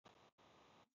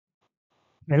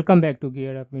Welcome back to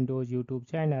GearUpWindows YouTube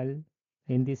channel.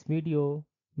 In this video,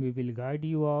 we will guide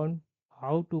you on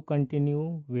how to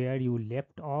continue where you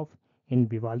left off in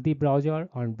Vivaldi Browser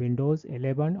on Windows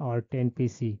 11 or 10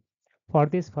 PC. For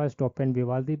this, first open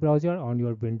Vivaldi Browser on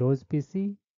your Windows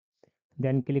PC.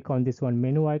 Then click on this one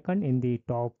menu icon in the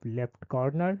top left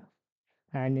corner,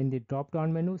 and in the drop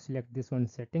down menu select this one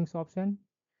settings option.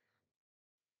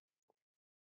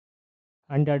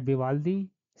 Under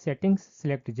Vivaldi settings,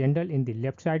 select general in the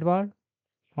left sidebar.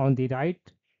 On the right,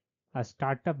 a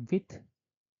startup with.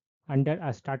 Under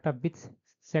a startup with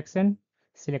section,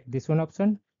 select this one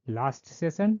option, last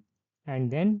session, and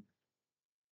then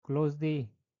close the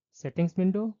settings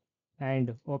window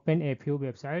and open a few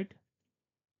websites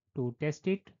to test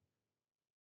it.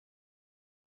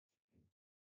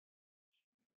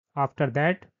 After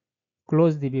that,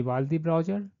 close the Vivaldi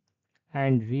browser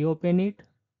and reopen it.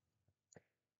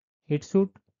 It should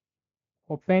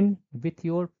open with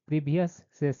your previous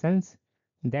sessions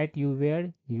that you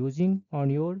were using on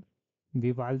your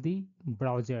Vivaldi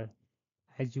browser.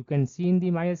 As you can see in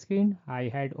the my screen, I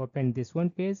had opened this one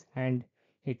page and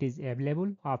it is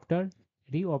available after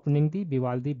reopening the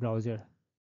Vivaldi browser.